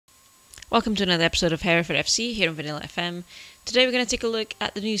Welcome to another episode of Hereford FC here on Vanilla FM. Today we're going to take a look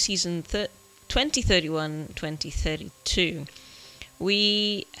at the new season 2031-2032.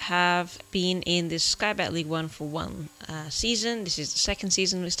 We have been in this Sky Bet League 1 for one season. This is the second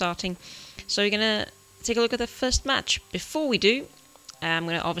season we're starting. So we're going to take a look at the first match. Before we do, I'm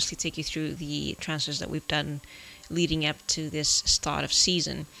going to obviously take you through the transfers that we've done leading up to this start of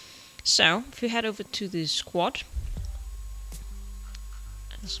season. So if we head over to the squad,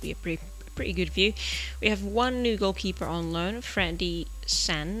 this will be a pretty good view. We have one new goalkeeper on loan, Freddie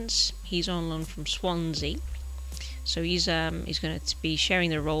Sands. He's on loan from Swansea, so he's going to be sharing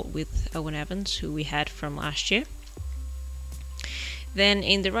the role with Owen Evans, who we had from last year. Then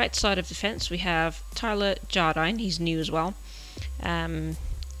in the right side of defence we have Tyler Jardine. He's new as well. We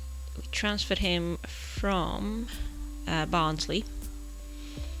transferred him from Barnsley,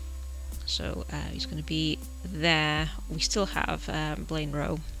 so he's going to be there. We still have Blaine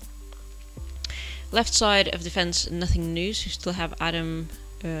Rowe. Left side of defence, nothing new, so we still have Adam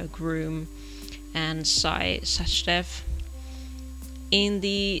Groom and Sai Sachdev. In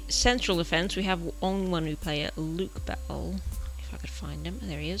the central defence, we have only one new player, Luke Bell. If I could find him,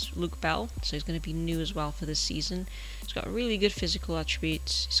 there he is, Luke Bell. So he's going to be new as well for this season. He's got really good physical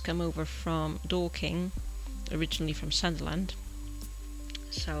attributes. He's come over from Dorking, originally from Sunderland.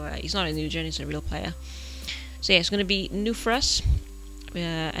 So he's not a new gen, he's a real player. So yeah, it's going to be new for us.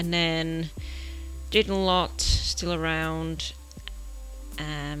 And then Jaden Lott still around.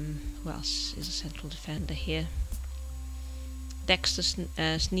 Who else is a central defender here? Dexter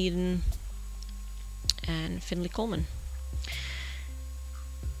Sneeden and Finley Coleman.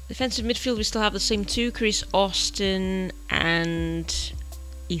 Defensive midfield, we still have the same two, Chris Austin and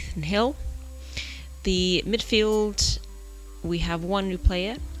Ethan Hill. The midfield, we have one new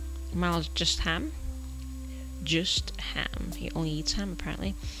player, Miles Justham. He only eats ham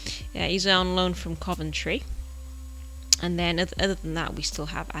apparently. Yeah, he's on loan from Coventry. And then other than that, we still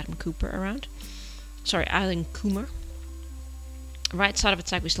have Adam Cooper around. Sorry, Alan Coomer. Right side of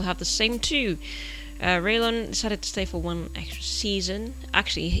attack, we still have the same two. Raylon decided to stay for one extra season.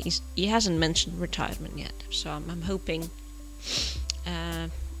 Actually, he hasn't mentioned retirement yet, so I'm hoping. Yeah.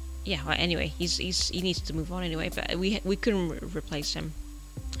 Well, anyway, he needs to move on anyway. But we couldn't replace him.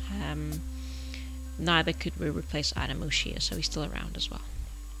 Neither could we replace Adam O'Shea, so he's still around as well.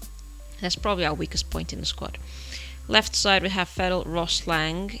 That's probably our weakest point in the squad. Left side we have Fedel Ross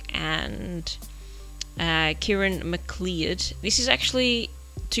Lang and Kieran McLeod. This is actually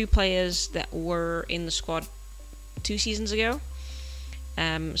two players that were in the squad 2 seasons ago.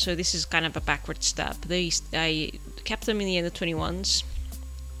 So this is kind of a backward step. I kept them in the under-21s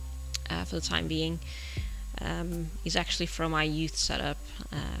for the time being. He's actually from our youth setup,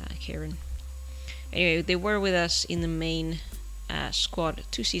 Kieran. Anyway, they were with us in the main squad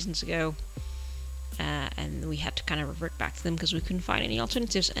 2 seasons ago, and we had to kind of revert back to them because we couldn't find any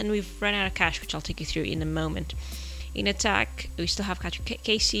alternatives, and we've run out of cash, which I'll take you through in a moment. In attack, we still have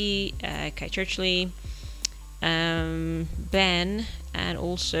Casey, Kai Churchley, Ben, and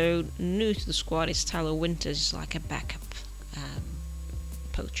also new to the squad is Tyler Winters, like a backup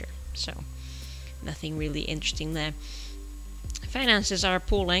poacher, so nothing really interesting there. Finances are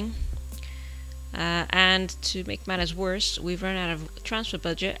appalling. And to make matters worse, we've run out of transfer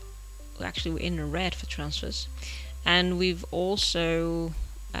budget. Actually, we're in the red for transfers, and we've also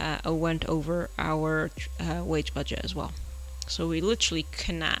went over our wage budget as well. So we literally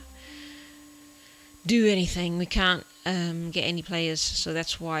cannot do anything. We can't get any players, so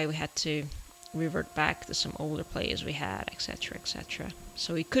that's why we had to revert back to some older players we had, etc., etc.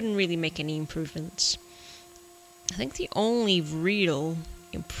 So we couldn't really make any improvements. I think the only real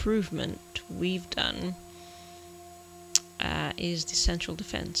improvement we've done is the central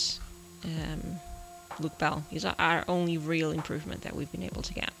defense. Luke Bell is our only real improvement that we've been able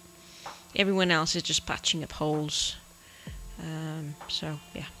to get. Everyone else is just patching up holes. So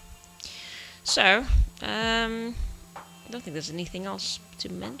yeah. So I don't think there's anything else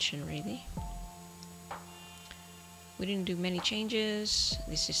to mention really. We didn't do many changes.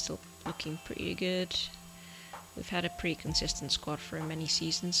 This is still looking pretty good. We've had a pretty consistent squad for many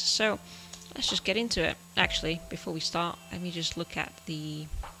seasons, so let's just get into it. Actually, before we start, let me just look at the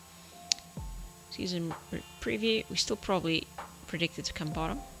season preview. We still probably predicted to come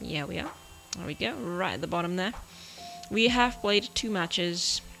bottom. Yeah, we are. There we go, right at the bottom there. We have played 2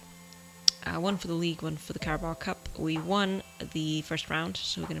 matches, one for the league, one for the Carabao Cup. We won the first round,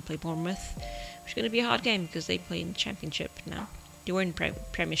 so we're going to play Bournemouth, which is going to be a hard game because they play in the Championship now. They were in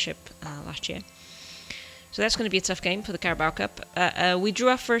Premiership last year. So that's going to be a tough game for the Carabao Cup. We drew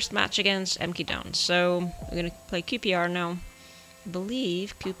our first match against MK Dons, so we're going to play QPR now.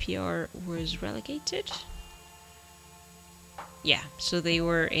 believe QPR was relegated. Yeah, so they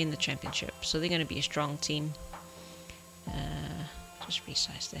were in the championship, so they're going to be a strong team. Just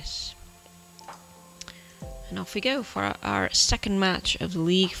resize this. And off we go for our second match of the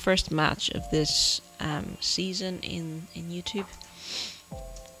league, first match of this season in YouTube.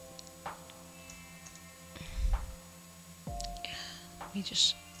 Let me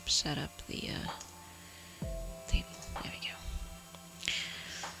just set up the table. There we go.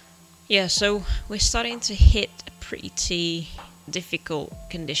 Yeah, so we're starting to hit a pretty difficult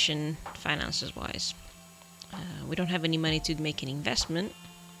condition finances wise. We don't have any money to make an investment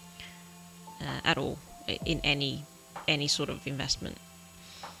at all in any sort of investment.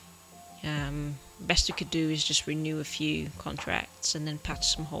 Best we could do is just renew a few contracts and then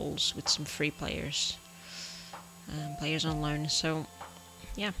patch some holes with some free players, players on loan. So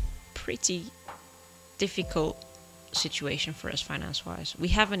yeah, pretty difficult situation for us finance wise. We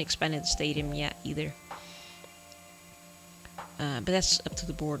haven't expanded the stadium yet either, but that's up to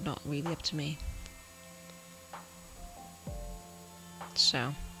the board, not really up to me.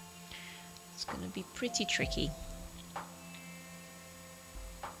 So it's gonna be pretty tricky.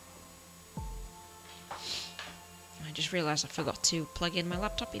 I just realized I forgot to plug in my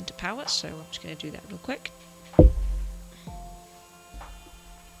laptop into power, so I'm just gonna do that real quick.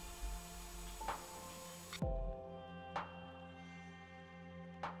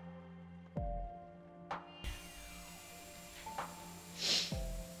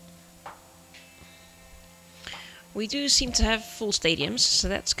 We do seem to have full stadiums, so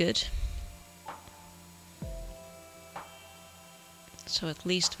that's good. So at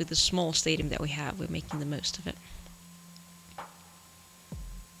least with the small stadium that we have, we're making the most of it.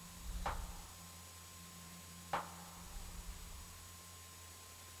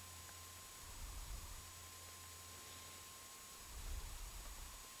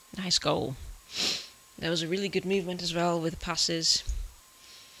 Nice goal. That was a really good movement as well with the passes.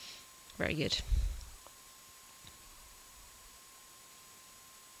 Very good.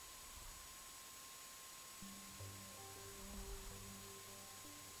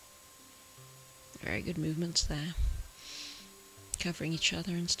 Very good movements there. Covering each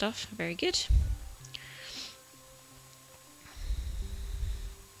other and stuff. Very good.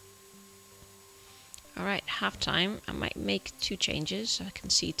 Alright, half time. I might make 2 changes. I can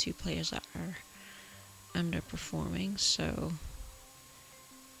see 2 players that are underperforming, so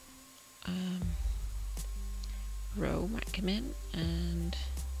Rowe might come in, and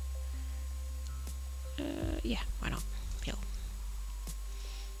yeah, why not? Hill.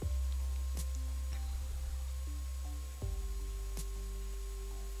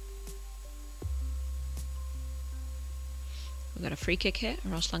 We've got a free kick here.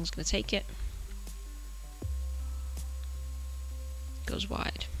 Roslang's going to take it. Goes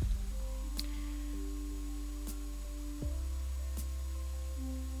wide.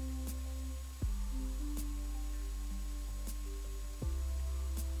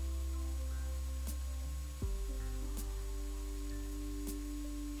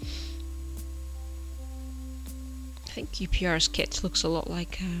 I think QPR's kit looks a lot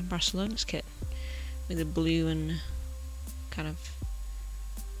like Barcelona's kit, with the blue and kind of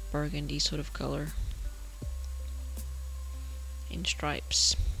burgundy sort of color in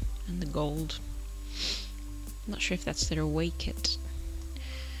stripes and the gold. I'm not sure if that's their away kit.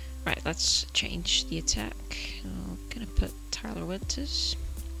 Right, let's change the attack. I'm gonna put Tyler Winters.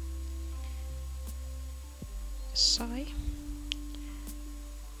 Sai.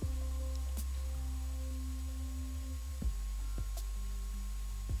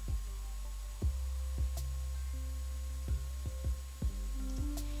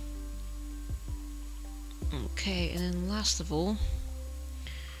 Okay, and then last of all,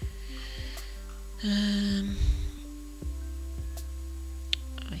 I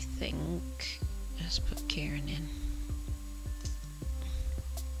think let's put Karen in.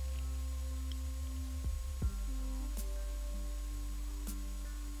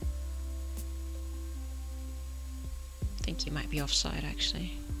 I think he might be offside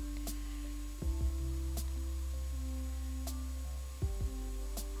actually.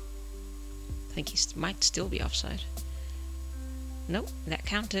 I think he might still be offside. Nope, that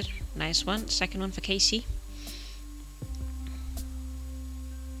counted. Nice one. Second one for Casey.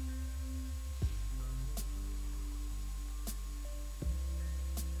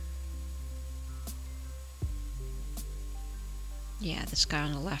 Yeah, this guy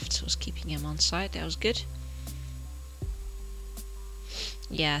on the left was keeping him on side. That was good.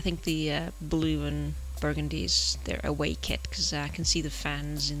 Yeah, I think the blue and burgundies, their away kit, because I can see the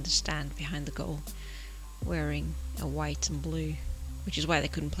fans in the stand behind the goal wearing a white and blue which is why they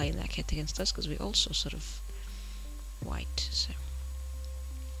couldn't play in that kit against us, because we also sort of white. So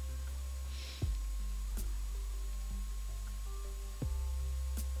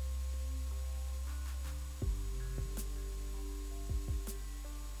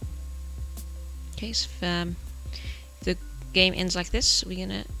okay, so if the game ends like this, we're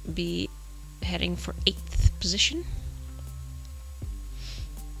gonna be heading for 8th position.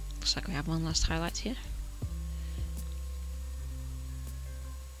 Looks like we have one last highlight here.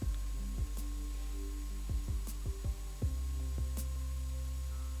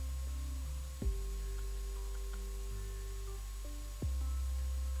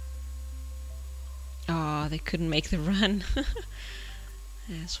 Oh, they couldn't make the run.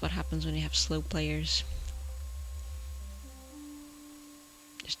 That's what happens when you have slow players.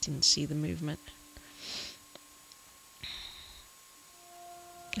 Just didn't see the movement.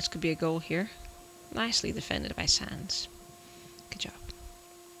 This could be a goal here. Nicely defended by Sands. Good job.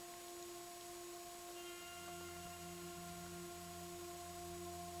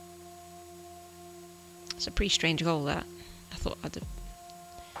 It's a pretty strange goal, that. I thought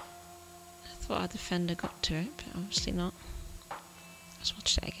our defender got to it, but obviously not. Let's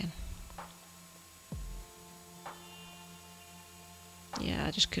watch that again. Yeah,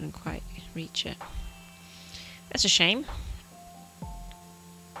 I just couldn't quite reach it. That's a shame.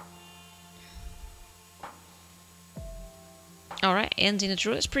 Alright, ends in a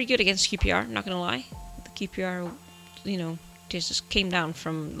draw. It's pretty good against QPR, not gonna lie. The QPR, you know, just came down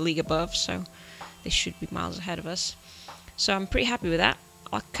from the league above, so they should be miles ahead of us. So I'm pretty happy with that.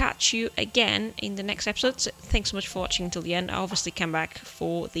 I'll catch you again in the next episode. So thanks so much for watching until the end. I obviously come back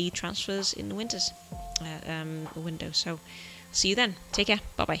for the transfers in the window. So see you then. Take care.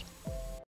 Bye bye.